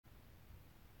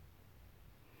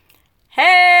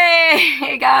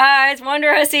Hey guys,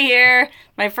 Wonder Hussy here.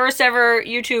 My first ever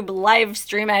YouTube live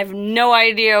stream. I have no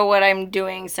idea what I'm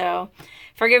doing, so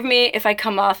forgive me if I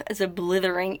come off as a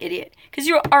blithering idiot. Because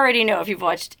you already know, if you've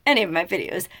watched any of my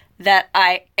videos, that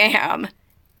I am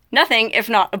nothing if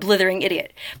not a blithering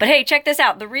idiot. But hey, check this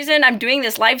out. The reason I'm doing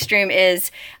this live stream is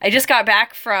I just got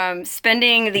back from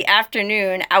spending the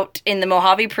afternoon out in the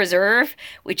Mojave Preserve,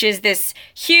 which is this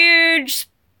huge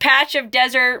patch of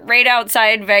desert right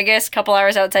outside Vegas, a couple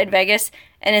hours outside Vegas,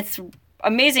 and it's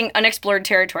amazing unexplored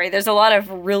territory. There's a lot of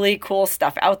really cool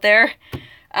stuff out there.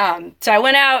 So I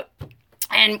went out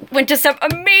and went to some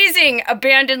amazing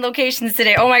abandoned locations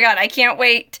today. Oh my god, I can't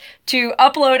wait to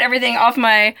upload everything off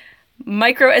my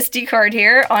micro SD card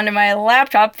here onto my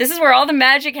laptop. This is where all the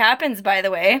magic happens, by the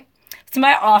way. It's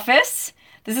my office.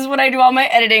 This is what I do all my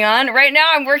editing on. Right now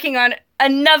I'm working on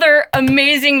another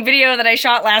amazing video that I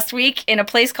shot last week in a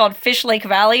place called Fish Lake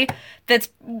Valley.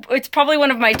 It's probably one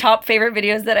of my top favorite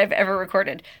videos that I've ever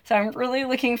recorded. So I'm really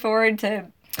looking forward to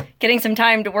getting some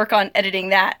time to work on editing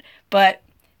that. But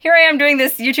here I am doing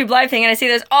this YouTube live thing, and I see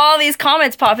there's all these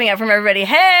comments popping up from everybody.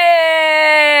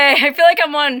 Hey! I feel like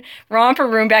I'm on Romper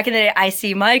Room back in the day. I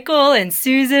see Michael and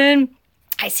Susan.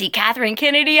 I see Catherine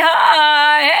Kennedy.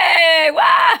 Hi! Hey!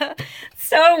 Wow!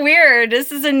 So weird. This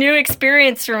is a new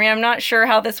experience for me. I'm not sure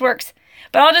how this works.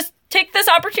 But I'll just take this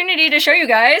opportunity to show you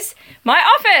guys my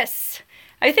office.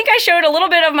 I think I showed a little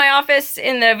bit of my office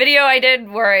in the video I did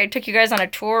where I took you guys on a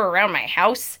tour around my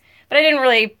house. But I didn't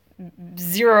really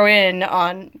zero in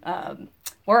on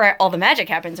where all the magic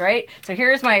happens, right? So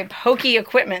here's my hokey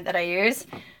equipment that I use.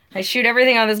 I shoot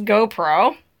everything on this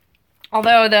GoPro.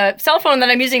 Although the cell phone that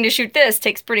I'm using to shoot this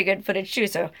takes pretty good footage too,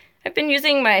 so I've been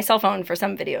using my cell phone for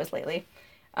some videos lately.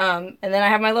 And then I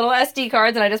have my little SD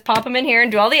cards, and I just pop them in here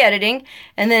and do all the editing.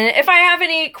 And then if I have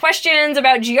any questions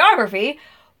about geography,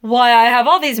 why, I have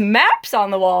all these maps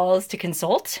on the walls to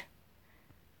consult.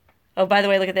 Oh, by the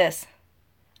way, look at this.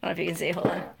 I don't know if you can see. Hold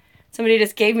on. Somebody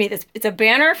just gave me this. It's a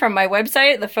banner from my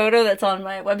website, the photo that's on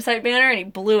my website banner, and he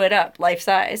blew it up life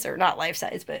size, or not life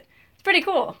size, but it's pretty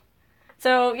cool.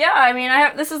 So yeah, I mean,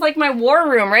 this is like my war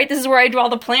room, right? This is where I do all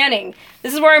the planning.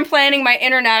 This is where I'm planning my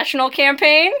international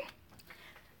campaign.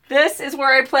 This is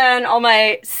where I plan all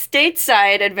my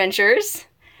stateside adventures.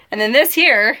 And then this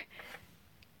here,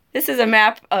 this is a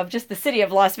map of just the city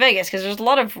of Las Vegas, because there's a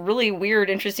lot of really weird,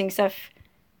 interesting stuff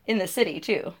in the city,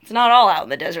 too. It's not all out in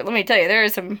the desert. Let me tell you, there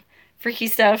is some freaky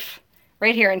stuff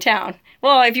right here in town.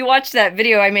 Well, if you watched that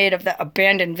video I made of the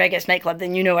abandoned Vegas nightclub,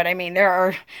 then you know what I mean. There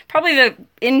are probably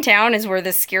in town is where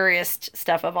the scariest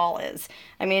stuff of all is.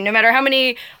 I mean, no matter how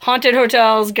many haunted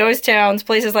hotels, ghost towns,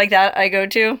 places like that I go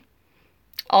to,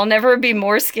 I'll never be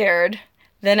more scared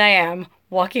than I am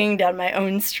walking down my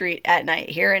own street at night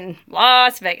here in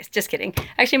Las Vegas. Just kidding.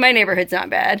 Actually, my neighborhood's not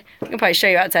bad. I can probably show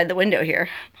you outside the window here.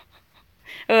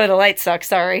 Oh, the light sucks,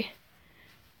 sorry.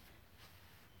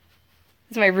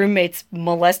 It's my roommate's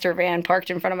molester van parked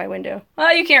in front of my window.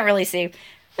 Well, you can't really see.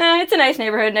 It's a nice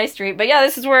neighborhood, nice street. But yeah,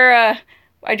 this is where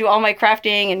I do all my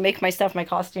crafting and make my stuff, my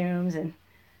costumes, and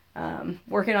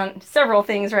working on several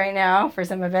things right now for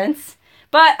some events.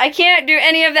 But I can't do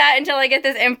any of that until I get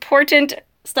this important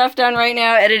stuff done right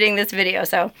now, editing this video.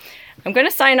 So I'm going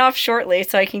to sign off shortly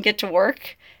so I can get to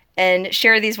work and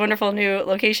share these wonderful new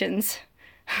locations.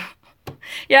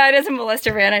 Yeah, it is a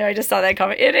molester van. I know, I just saw that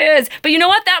comment. It is. But you know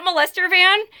what? That molester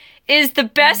van is the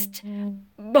best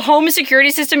home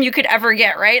security system you could ever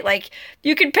get, right? Like,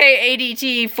 you could pay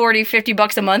ADT 40, 50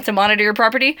 bucks a month to monitor your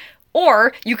property,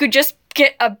 or you could just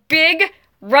get a big,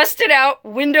 rusted out,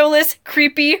 windowless,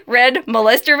 creepy red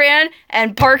molester van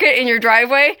and park it in your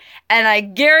driveway, and I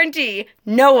guarantee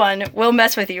no one will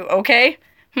mess with you, okay?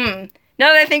 Now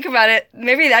that I think about it,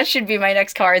 maybe that should be my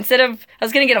next car. Instead of, I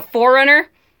was gonna get a 4Runner,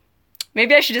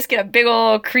 maybe I should just get a big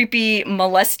old creepy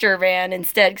molester van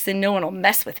instead, because then no one will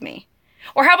mess with me.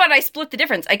 Or how about I split the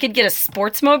difference? I could get a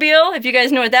Sportsmobile, if you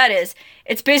guys know what that is.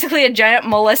 It's basically a giant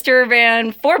molester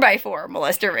van, 4x4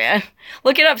 molester van.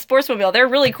 Look it up, Sportsmobile. They're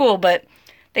really cool, but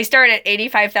they start at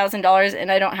 $85,000,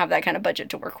 and I don't have that kind of budget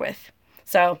to work with.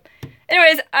 So,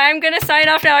 anyways, I'm going to sign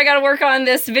off now. I got to work on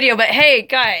this video. But hey,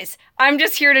 guys, I'm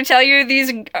just here to tell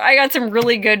you I got some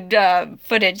really good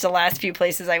footage the last few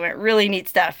places I went. Really neat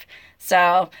stuff.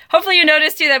 So, hopefully you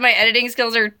noticed too that my editing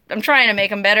skills I'm trying to make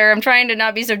them better. I'm trying to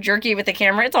not be so jerky with the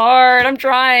camera. It's hard. I'm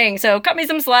trying. So, cut me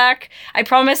some slack. I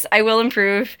promise I will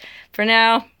improve. For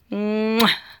now,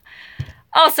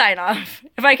 I'll sign off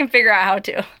if I can figure out how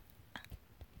to.